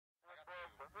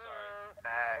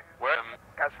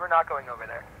traps. We're not going over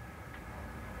there.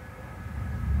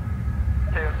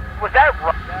 2. Was that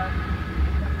right?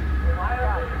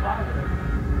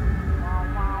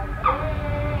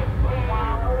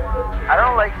 I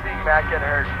don't like seeing Matt get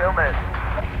hurt. Film it.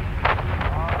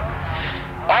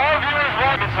 All viewers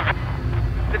want this.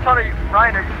 It's on.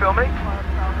 Ryan, are you filming?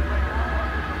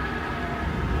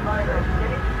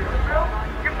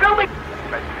 You're filming.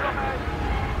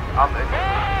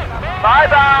 Bye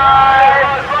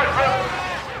bye.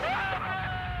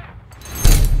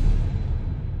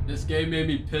 This game made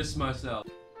me piss myself.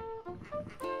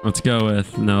 Let's go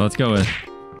with let's go with.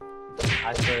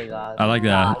 I swear to God. I like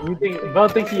that. You think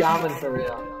both think he Amin for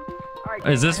real?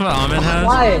 Is this what Amin has?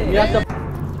 Why? You have to.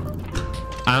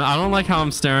 I don't like how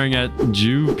I'm staring at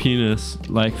Jew penis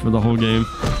like for the whole game.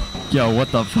 Yo,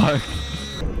 what the fuck?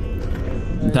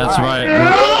 That's right.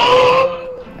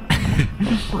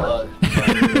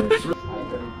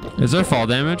 Is there fall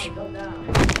damage?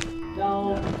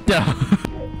 No. Yeah.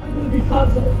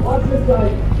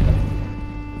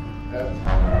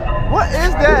 What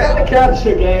is that? The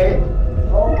capture game.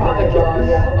 Oh my god.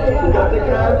 You got the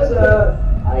capture.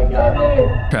 I got it.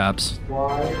 Traps.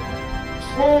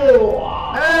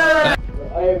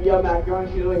 Hey, yo, Mac, you want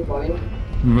to see something funny?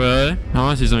 Really? I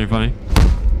want to see something funny.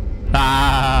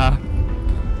 Ah!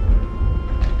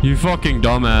 You fucking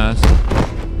dumbass.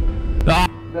 Ah!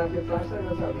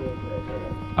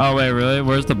 Oh wait, really?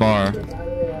 Where's the bar?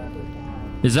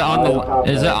 Is it on the?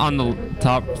 Is it on the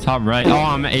top right? Oh,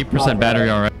 I'm at 8% battery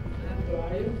already.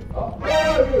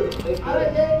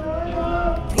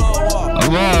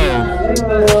 Whoa!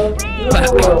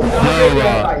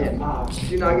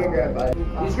 Do not get grabbed by it.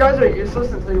 These guys are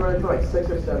useless until you run into like 6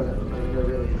 or 7 of them. And they're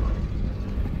really useless.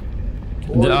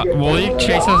 Will he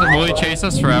chase us? Will he chase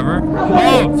us forever?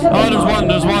 Oh! Oh, there's one!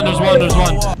 There's one! There's one! There's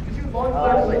one!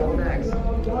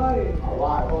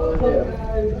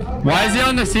 Why is he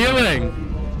on the ceiling?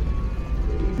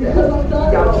 There's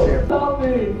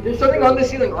something on the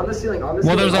ceiling. On the ceiling. On the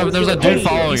ceiling. Well, there's a dude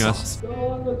following us.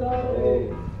 All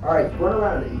right, run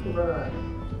around it. You can run around it.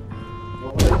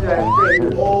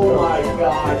 Oh my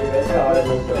god.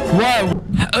 Wow!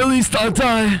 At least I'll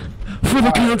die for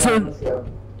the content.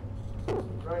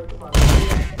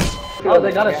 Oh,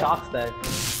 they got a shock stack.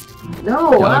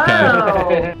 No, wow.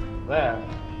 Okay. Where?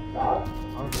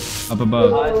 Up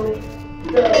above.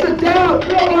 Down! Blow it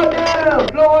down!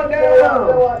 Blow it down!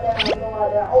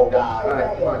 Oh god.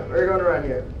 Alright, come on. We're going around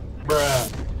here. Bruh.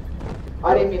 I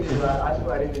didn't mean to do that. I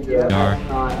swear I didn't mean to do that.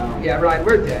 Yeah, Ryan,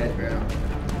 we're dead, bro.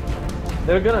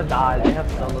 They're gonna die. They have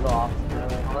so little options.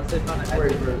 Unless they found an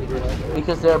exit.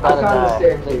 Because they're about to I found the die.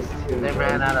 staircase too. They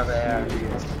ran out of air.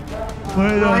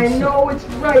 I know it's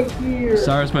right here.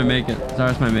 Cyrus might make it.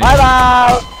 Cyrus might make it. Bye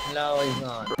bye! No, he's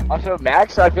not. Also,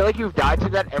 Max, I feel like you've died to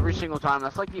that every single time.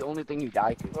 That's like the only thing you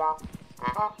die to.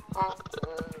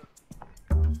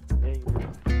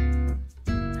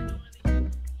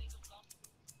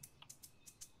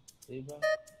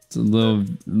 It's a little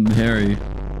hairy.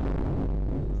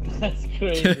 That's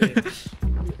crazy.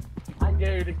 I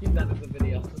dare you to keep that in the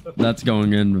video. That's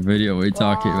going in the video we're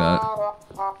talking about.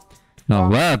 No,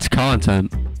 that's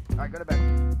content. Alright, go to bed.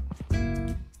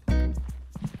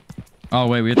 Oh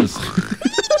wait, we have to.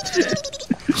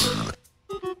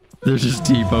 They're just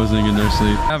T-posing in their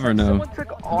sleep. Never know. Someone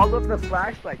took all of the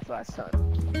flashlights last time.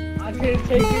 I can't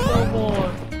take it no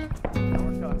more.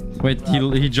 Wait,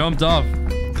 he jumped off.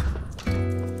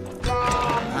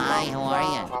 Hi, how are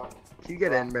You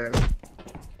get in, bro.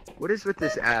 What is with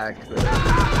this act?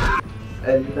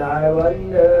 And I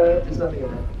wonder. There's nothing in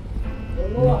there.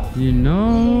 You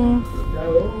know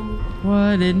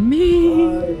what it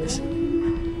means.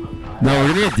 No, we're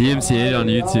gonna get DMCA'd on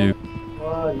YouTube.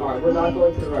 Alright, we're not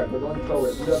going to the right. We're going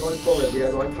forward. We are going forward. We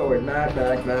are going forward. Back.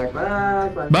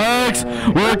 Max,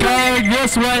 we're going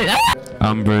this way.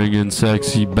 I'm bringing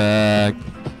sexy back.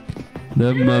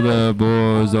 The mother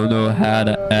boys don't know how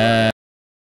to act.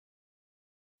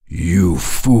 You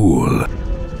fool.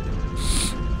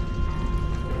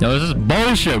 Yo, this is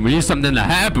bullshit. We need something to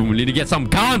happen. We need to get some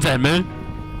content, man.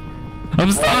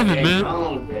 I'm starving, man.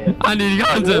 I need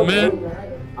content, man.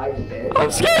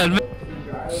 I'm scared, man.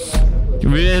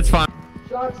 It's fine.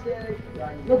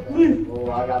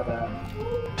 Oh, I got that.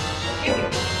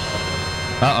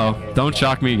 Uh-oh. Don't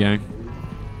shock me, gang.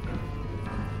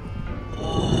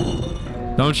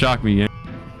 Don't shock me, gang.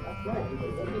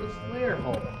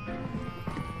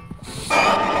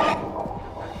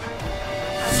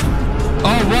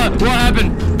 Oh, what? What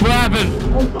happened? What happened?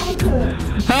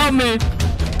 Help me!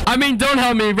 I mean, don't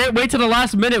help me. Wait till the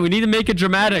last minute. We need to make it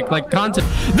dramatic, like content.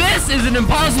 This is an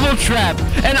impossible trap,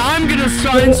 and I'm gonna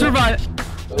try and survive.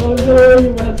 Oh no,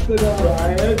 you messed it up,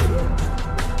 Ryan.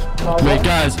 Wait,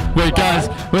 guys.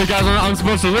 I'm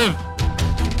supposed to live.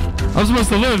 I'm supposed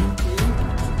to live.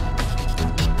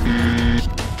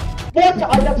 What?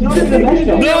 That's not in the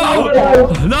video.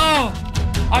 No!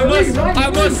 I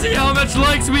must see how much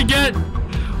likes we get.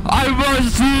 I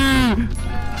must see.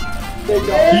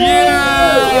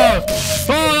 Yeah!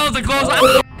 Oh, that was a close.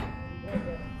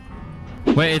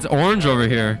 Wait, it's orange over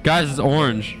here. Guys, it's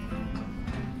orange.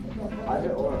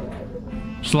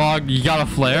 Slog, you got a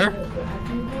flare?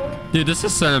 Dude, this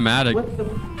is cinematic.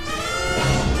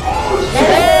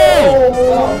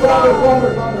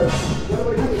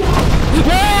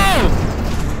 Whoa!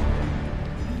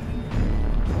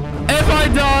 If I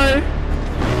die!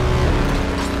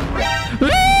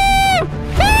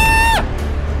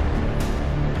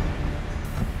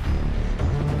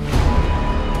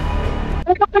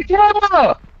 Pick up the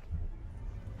camera!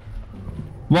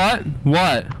 What?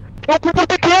 What? Don't pick up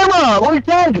the camera! What are you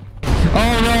doing?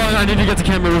 Oh no, I need to get the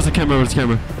camera. Where's the camera? Where's the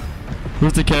camera?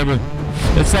 Where's the camera?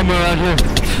 It's somewhere around here.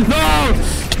 No!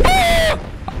 Ah!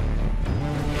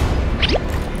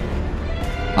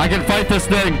 I can fight this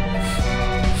thing.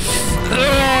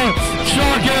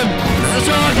 Shock him!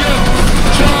 Shock him!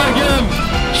 Shock him!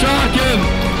 Shock him!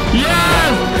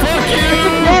 Yes! Fuck you!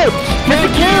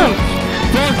 Fuck you!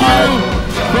 Fuck you!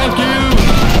 Fuck you!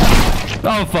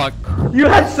 Oh fuck. You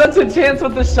had such a chance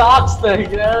with the shocks thing,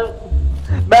 you know?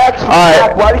 Max,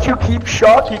 why did you keep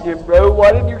shocking him, bro?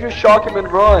 Why didn't you just shock him and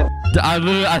run?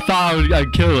 I thought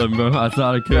I'd kill him, bro. I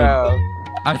thought I could. No.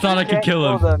 I thought I could kill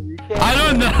him. You can't I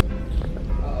don't know.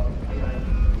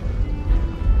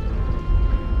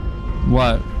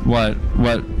 What?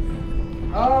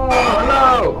 Oh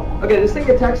no! Okay, this thing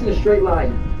attacks in a straight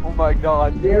line. Oh my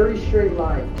god. Very straight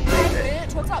line.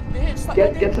 Bitch, what's up, bitch?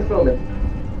 Get to film it.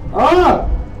 Ah!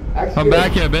 I'm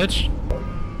back here, bitch.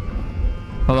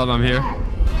 Hold up, I'm here.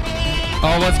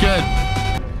 Oh, what's good?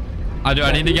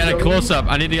 I need to get a close up.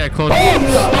 I need to get a close up.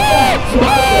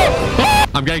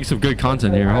 I'm getting some good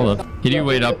content here. Hold up. Can you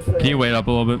wait up? Can you wait up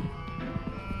a little bit?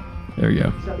 There we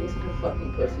go. Stop being such a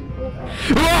fucking pussy.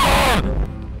 Ah!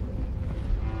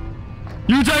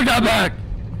 You take that back!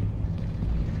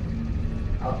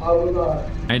 I will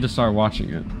I need to start watching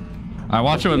it. I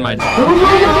watch it with my...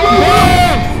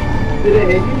 Did it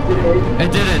hit you?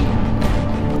 It didn't.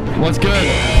 What's good?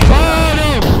 Oh no!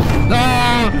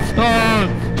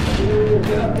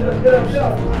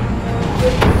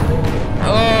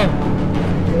 Oh!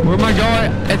 Where am I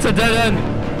going? It's a dead end.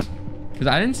 Cause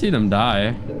I didn't see them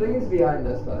die. The thing is behind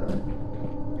us, by the way.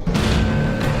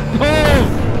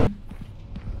 Oh!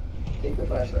 Take the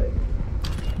flashlight.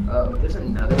 Oh, there's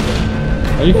another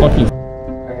one. Are you fucking?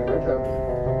 Okay, we're coming.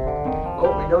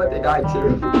 Oh, we know what they died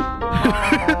too.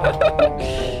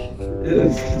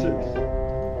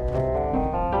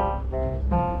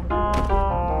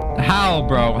 How,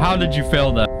 bro? How did you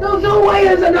fail that? There's no way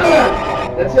there's another!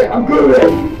 That's it, I'm good at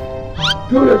it!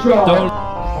 Good at try! Don't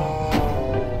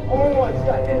Oh, I just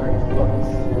got hit.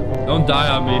 don't die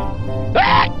on me.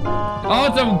 Oh,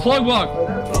 it's a plug block.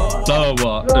 So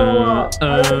what?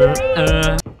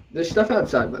 There's stuff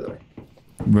outside, by the way.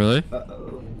 Really?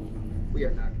 Uh-oh. We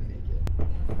are not gonna make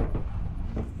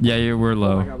it. Yeah, we're Oh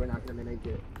low. my god, we're not gonna make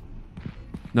it.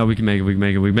 No, we can make it. We can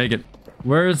make it. We can make it.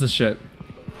 Where is the shit?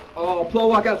 Oh, Plo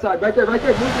walk outside. Right there, right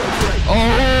there. Move it.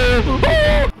 Oh!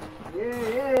 Yeah.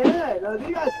 No,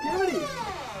 you got security.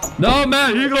 No,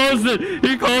 man, he closed it.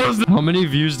 He closed it. How many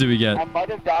views do we get? I might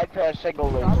have died to a single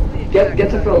loop. Get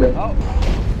to film it. Oh.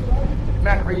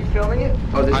 Mac, are you filming it?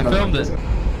 Oh, there's I another filmed one. it.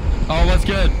 Oh, what's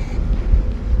good?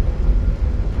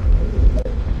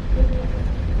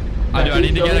 I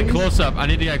need to get a close up. I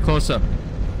need to get a close up.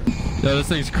 Yo, this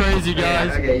thing's crazy, guys.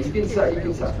 Yeah, okay, you can start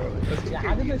filming it.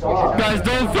 Guys,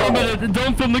 don't film it.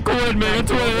 Don't film the cord, man.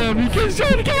 That's what I am. You can't show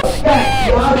it.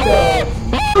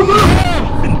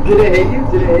 Did it hit you?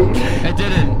 It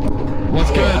didn't.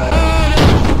 What's good?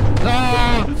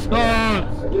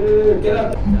 Dude, get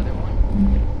up.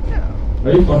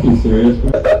 Are you fucking serious,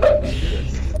 bro?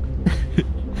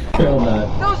 Kill that.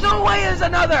 There's no way there's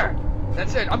another!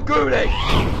 That's it, I'm Gouda!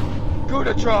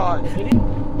 Goudatron!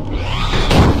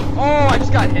 Oh, I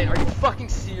just got hit. Are you fucking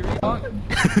serious? Alright,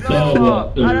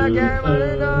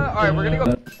 we're gonna go.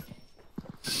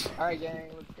 Alright, gang,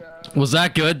 let's go. Was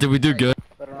that good? Did we do good?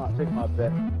 Better not take my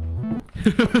bet.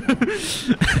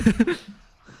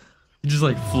 He just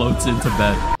like floats into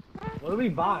bed. What do we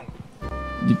buy?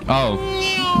 Oh.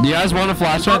 Do you guys want a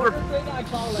flashlight? We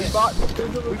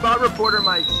bought reporter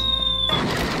mics.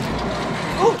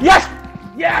 Oh, yes!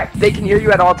 Yes! They can hear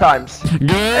you at all times.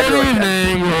 Good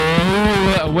evening.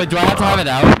 Wait, do I have to have it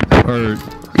out? Or...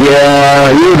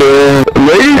 Yeah, you do.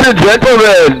 Ladies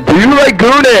Gentlemen, do you like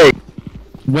gooning?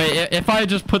 Wait, if I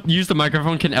just use the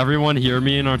microphone, can everyone hear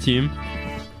me in our team?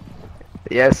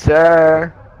 Yes,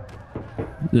 sir.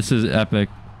 This is epic.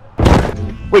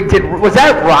 Wait, was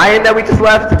that Ryan that we just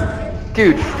left?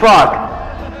 Dude, fuck.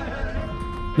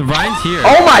 The Ryan's here.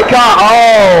 Oh my god,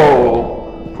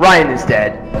 oh! Ryan is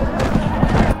dead.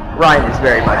 Ryan is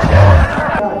very much dead.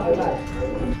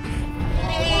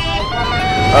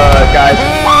 Guys.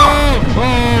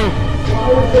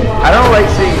 I don't like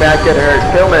seeing Matt get hurt.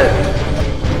 Film it.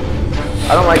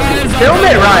 I don't like seeing. Film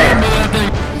it, Ryan.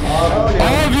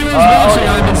 All of you are watching.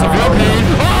 I'm in severe pain.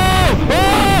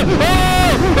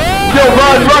 Yo,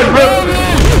 run!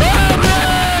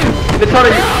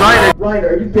 Ryan,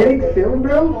 are you getting filmed,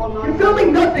 bro? You're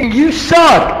filming nothing. You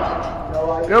suck.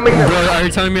 Filming nothing. Bro, are you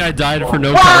telling me I died for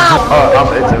no Wow! charge?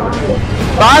 Oh, it's over.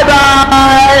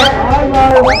 Bye-bye.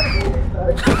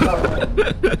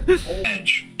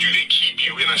 Edge. Do they keep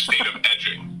you in a state of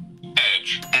edging?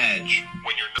 Edge.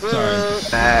 When you're Sorry.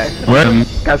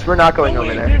 Guys, we're not going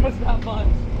over there. Game was not fun.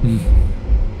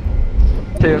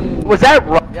 Was that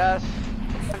wrong? Yes.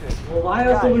 Well, why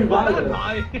else would we buy this?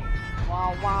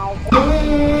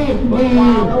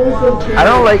 I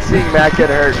don't like seeing Matt get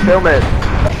hurt. Film it.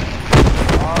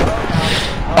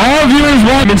 All viewers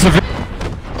want in severe.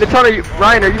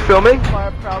 Ryan, are you filming?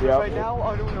 Right now,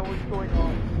 I don't know what's going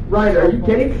on. Ryan, are you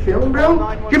getting filmed,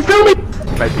 bro? You're filming!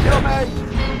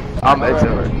 It's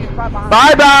over.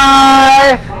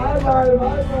 Bye-bye!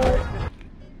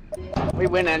 We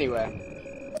win anyway.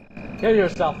 Kill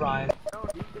yourself, Ryan.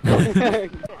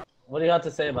 What do you have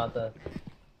to say about that?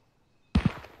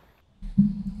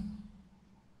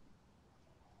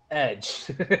 Edge.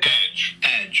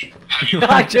 Edge.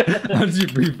 How did you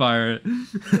pre-fire it?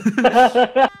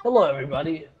 Hello,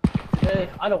 everybody. Hey,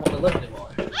 I don't want to live anymore.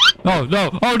 Oh no!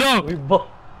 Oh no! We both.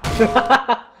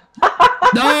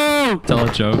 No! Tell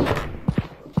a joke.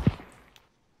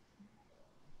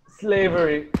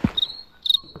 Slavery.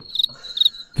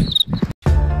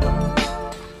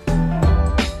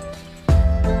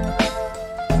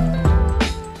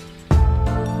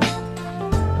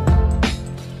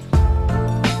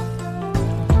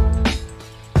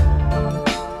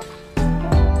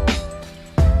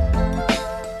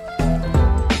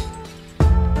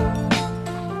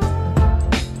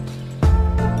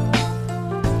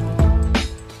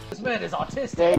 This man is autistic.